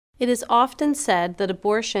It is often said that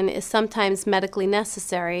abortion is sometimes medically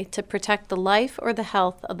necessary to protect the life or the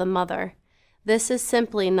health of the mother. This is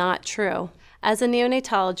simply not true. As a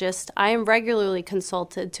neonatologist, I am regularly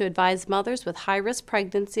consulted to advise mothers with high-risk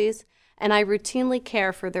pregnancies, and I routinely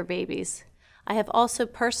care for their babies. I have also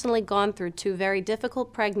personally gone through 2 very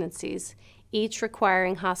difficult pregnancies, each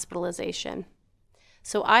requiring hospitalization.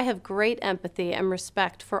 So I have great empathy and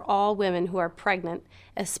respect for all women who are pregnant,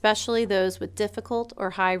 especially those with difficult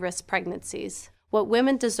or high-risk pregnancies. What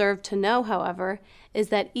women deserve to know, however, is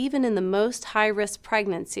that even in the most high-risk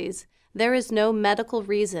pregnancies, there is no medical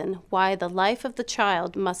reason why the life of the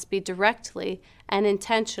child must be directly and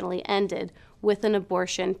intentionally ended with an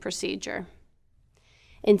abortion procedure.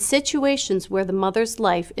 In situations where the mother's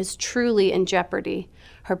life is truly in jeopardy,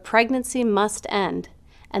 her pregnancy must end,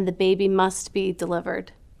 and the baby must be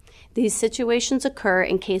delivered. These situations occur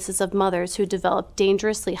in cases of mothers who develop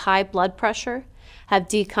dangerously high blood pressure, have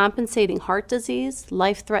decompensating heart disease,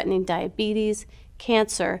 life-threatening diabetes,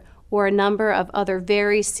 cancer, or a number of other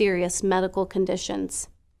very serious medical conditions.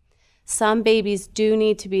 Some babies do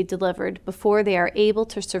need to be delivered before they are able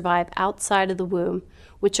to survive outside of the womb,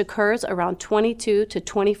 which occurs around 22 to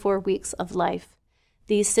 24 weeks of life.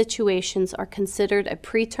 These situations are considered a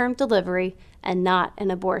preterm delivery and not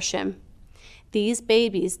an abortion. These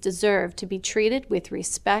babies deserve to be treated with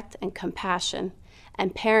respect and compassion,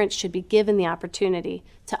 and parents should be given the opportunity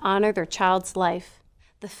to honor their child's life.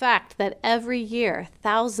 The fact that every year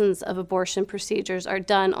thousands of abortion procedures are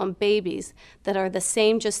done on babies that are the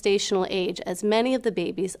same gestational age as many of the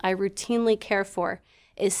babies I routinely care for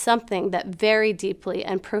is something that very deeply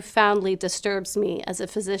and profoundly disturbs me as a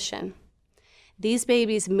physician. These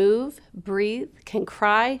babies move, breathe, can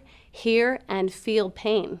cry, hear, and feel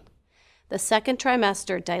pain. The second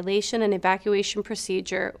trimester dilation and evacuation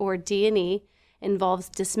procedure, or D&E, involves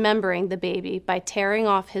dismembering the baby by tearing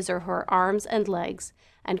off his or her arms and legs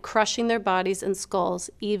and crushing their bodies and skulls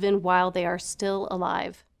even while they are still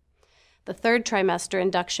alive. The third trimester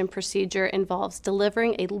induction procedure involves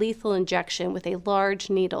delivering a lethal injection with a large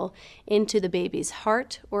needle into the baby's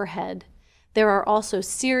heart or head. There are also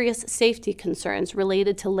serious safety concerns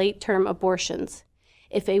related to late-term abortions.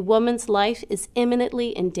 If a woman's life is imminently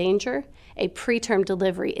in danger, a preterm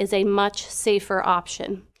delivery is a much safer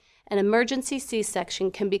option. An emergency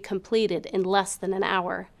C-section can be completed in less than an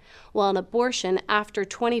hour, while an abortion after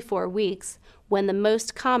 24 weeks, when the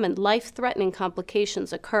most common life-threatening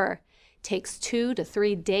complications occur, takes 2 to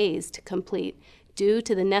 3 days to complete due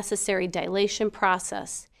to the necessary dilation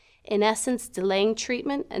process, in essence delaying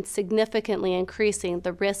treatment and significantly increasing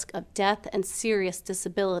the risk of death and serious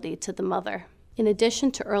disability to the mother. In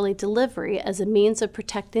addition to early delivery as a means of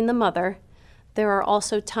protecting the mother, there are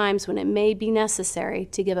also times when it may be necessary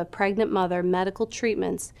to give a pregnant mother medical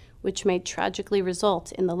treatments which may tragically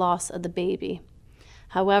result in the loss of the baby.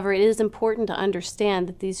 However, it is important to understand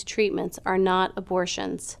that these treatments are not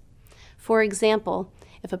abortions. For example,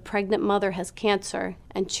 if a pregnant mother has cancer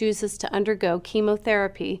and chooses to undergo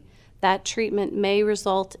chemotherapy, that treatment may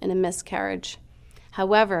result in a miscarriage.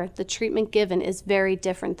 However, the treatment given is very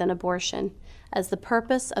different than abortion, as the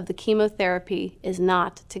purpose of the chemotherapy is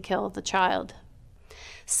not to kill the child.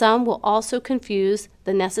 Some will also confuse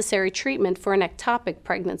the necessary treatment for an ectopic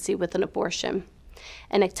pregnancy with an abortion.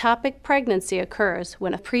 An ectopic pregnancy occurs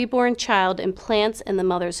when a preborn child implants in the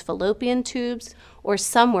mother's fallopian tubes or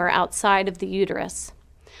somewhere outside of the uterus.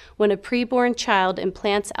 When a preborn child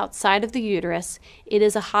implants outside of the uterus, it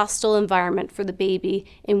is a hostile environment for the baby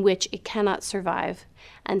in which it cannot survive.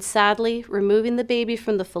 And sadly, removing the baby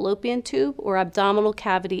from the fallopian tube or abdominal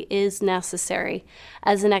cavity is necessary,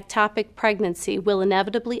 as an ectopic pregnancy will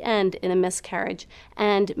inevitably end in a miscarriage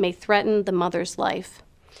and may threaten the mother's life.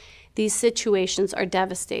 These situations are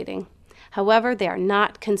devastating. However, they are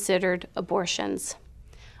not considered abortions.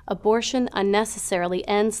 Abortion unnecessarily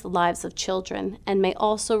ends the lives of children and may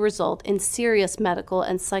also result in serious medical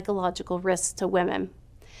and psychological risks to women.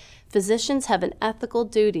 Physicians have an ethical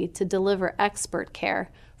duty to deliver expert care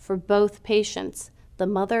for both patients, the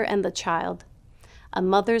mother and the child. A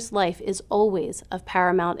mother's life is always of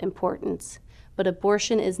paramount importance, but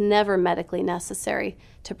abortion is never medically necessary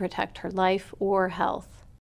to protect her life or health.